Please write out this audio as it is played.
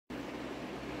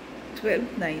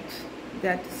Twelfth Night,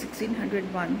 that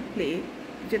 1601 play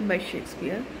written by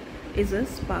Shakespeare, is a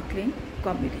sparkling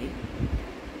comedy.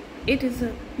 It is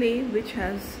a play which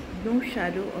has no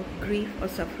shadow of grief or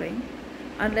suffering,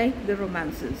 unlike the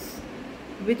romances,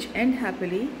 which end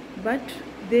happily, but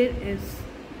there is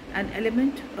an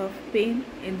element of pain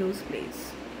in those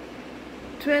plays.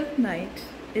 Twelfth Night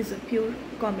is a pure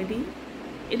comedy.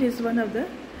 It is one of the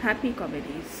happy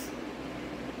comedies.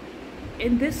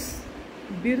 In this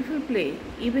beautiful play,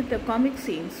 even the comic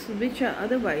scenes, which are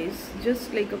otherwise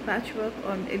just like a patchwork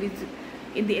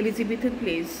in the Elizabethan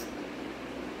plays,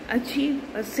 achieve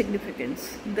a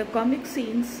significance. The comic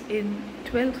scenes in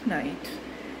Twelfth Night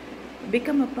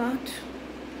become a part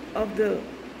of the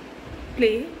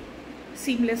play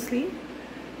seamlessly.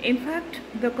 In fact,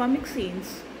 the comic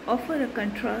scenes offer a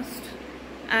contrast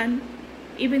and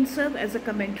even serve as a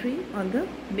commentary on the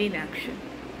main action.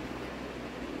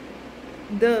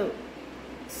 The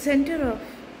center of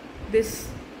this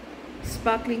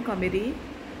sparkling comedy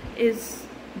is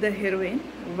the heroine,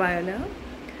 Viola,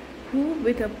 who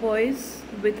with her poise,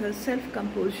 with her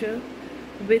self-composure,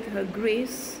 with her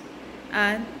grace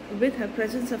and with her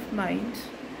presence of mind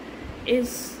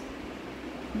is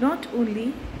not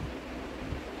only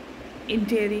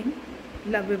endearing,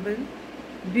 lovable,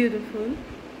 beautiful,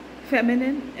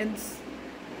 feminine in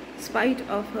spite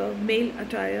of her male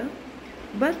attire,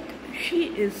 but she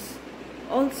is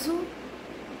also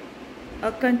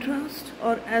a contrast,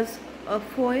 or as a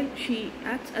foil, she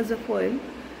acts as a foil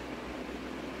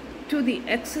to the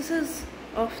excesses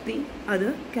of the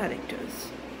other characters.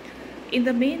 In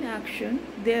the main action,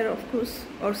 there are of course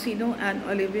Orsino and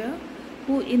Olivia,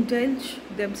 who indulge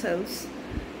themselves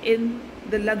in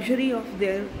the luxury of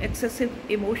their excessive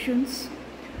emotions,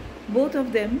 both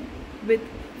of them with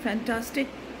fantastic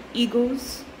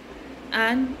egos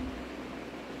and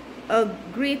a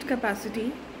great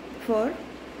capacity for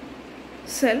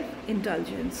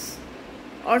self-indulgence.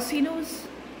 Orsino's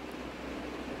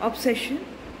obsession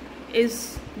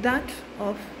is that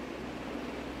of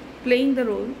playing the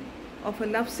role of a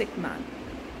lovesick man.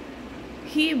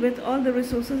 He, with all the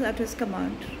resources at his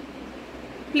command,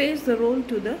 plays the role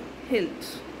to the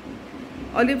hilt.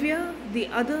 Olivia, the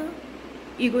other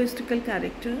egoistical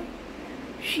character,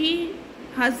 she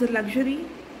has the luxury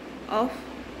of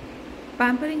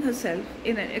pampering herself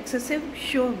in an excessive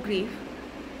show of grief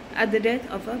at the death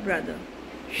of her brother.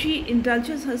 She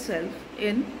indulges herself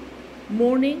in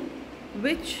mourning,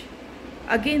 which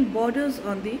again borders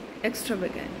on the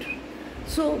extravagant.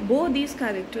 So both these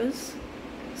characters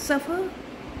suffer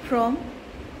from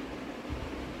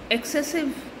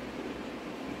excessive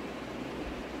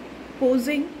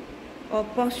posing or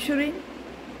posturing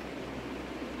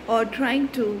or trying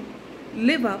to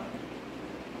live up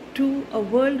to a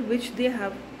world which they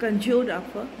have conjured up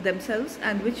for themselves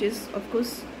and which is of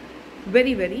course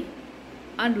very, very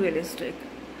unrealistic.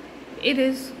 It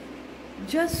is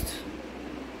just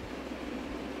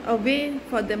a way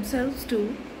for themselves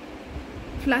to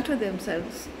flatter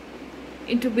themselves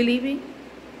into believing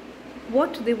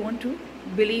what they want to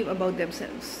believe about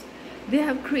themselves. They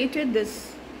have created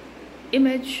this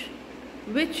image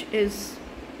which is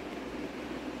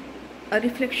a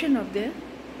reflection of their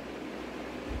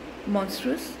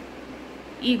monstrous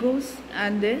egos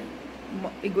and their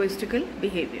egoistical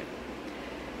behavior.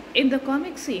 In the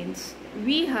comic scenes,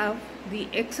 we have the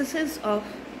excesses of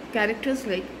characters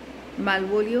like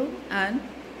Malvolio and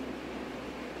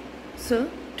Sir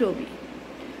Toby.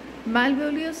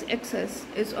 Malvolio's excess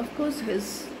is of course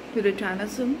his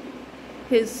puritanism,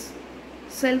 his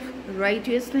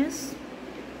self-righteousness,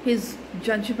 his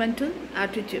judgmental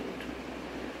attitude,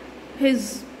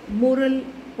 his moral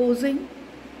posing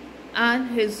and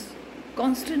his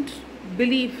constant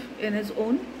belief in his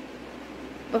own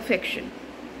perfection.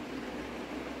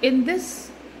 In this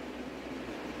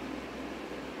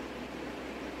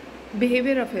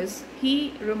behavior of his,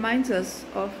 he reminds us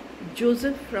of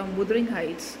Joseph from Wuthering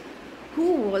Heights,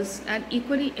 who was an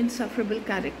equally insufferable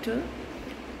character,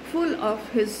 full of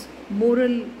his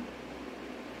moral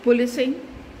policing,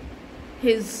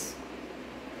 his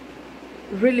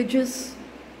religious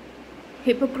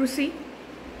hypocrisy,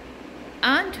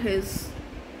 and his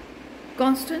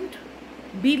constant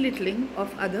belittling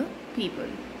of other people.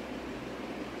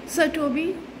 Sir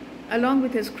Toby, along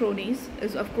with his cronies,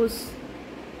 is of course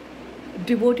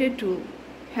devoted to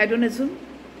hedonism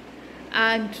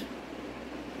and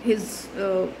his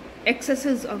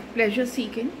excesses of pleasure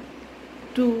seeking,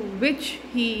 to which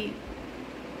he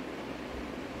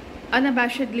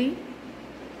unabashedly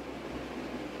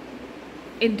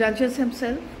indulges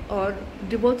himself or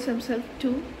devotes himself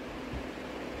to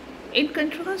In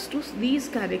contrast to these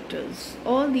characters,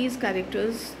 all these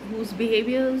characters whose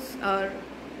behaviors are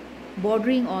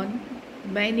bordering on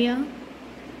mania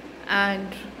and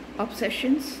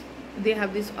obsessions, they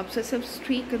have this obsessive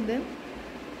streak in them.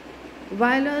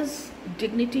 Viola's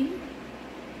dignity,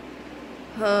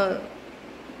 her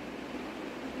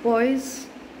poise,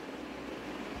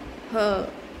 her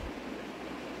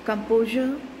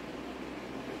composure,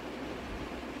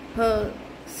 her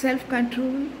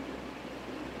self-control,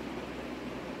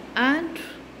 and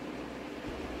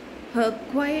her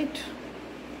quiet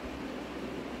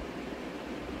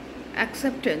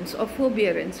acceptance or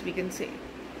forbearance, we can say,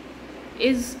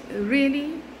 is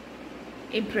really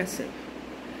impressive.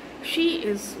 She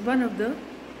is one of the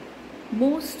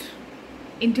most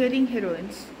endearing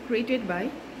heroines created by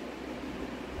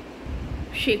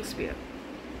Shakespeare.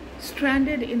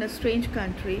 Stranded in a strange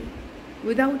country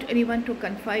without anyone to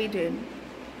confide in,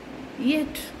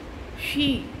 yet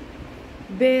she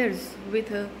bears with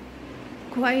a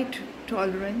quiet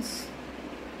tolerance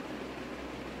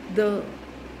the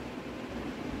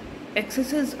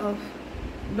excesses of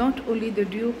not only the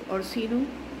Duke Orsino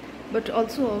but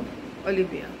also of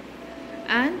Olivia,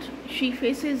 and she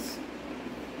faces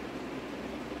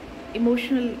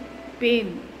emotional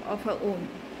pain of her own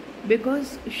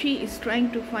because she is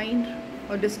trying to find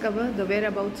or discover the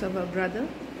whereabouts of her brother,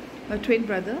 her twin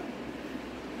brother.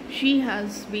 She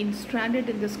has been stranded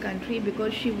in this country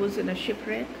because she was in a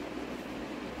shipwreck,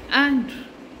 and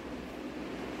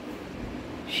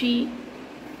she,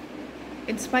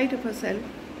 in spite of herself,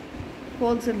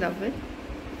 falls in love with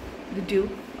the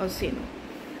Duke Orsino.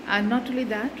 And not only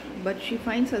that, but she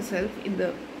finds herself in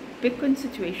the piquant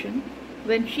situation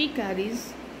when she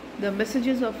carries the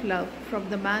messages of love from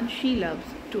the man she loves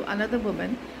to another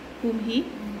woman whom he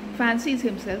fancies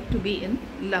himself to be in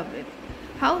love with.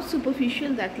 How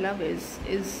superficial that love is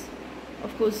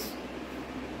of course,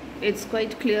 it's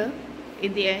quite clear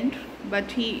in the end,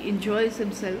 but he enjoys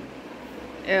himself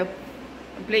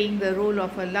playing the role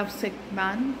of a lovesick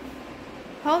man.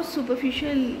 How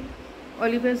superficial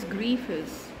Olivia's grief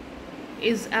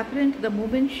is apparent the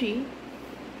moment she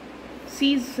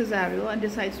sees Cesario and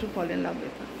decides to fall in love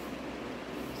with her.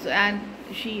 So, and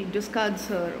she discards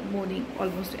her mourning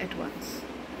almost at once.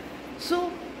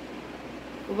 So,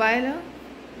 Viola,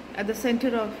 at the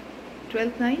center of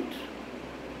Twelfth Night,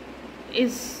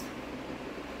 is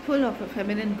full of a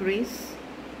feminine grace,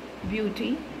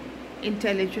 beauty,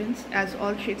 intelligence, as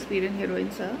all Shakespearean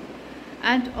heroines are,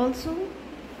 and also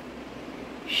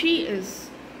she is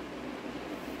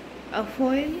a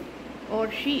foil,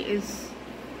 or she is,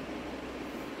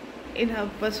 in her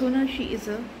persona, she is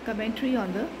a commentary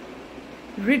on the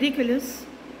ridiculous,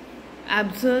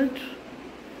 absurd,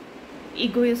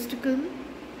 egoistical,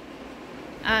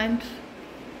 and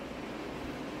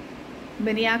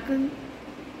maniacal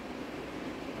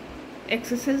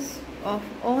excesses of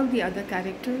all the other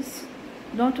characters,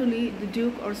 not only the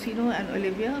Duke Orsino and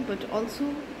Olivia, but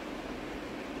also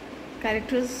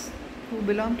characters who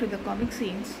belong to the comic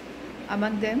scenes,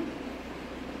 among them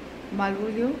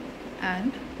Malvolio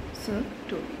and Sir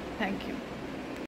Toby. Thank you.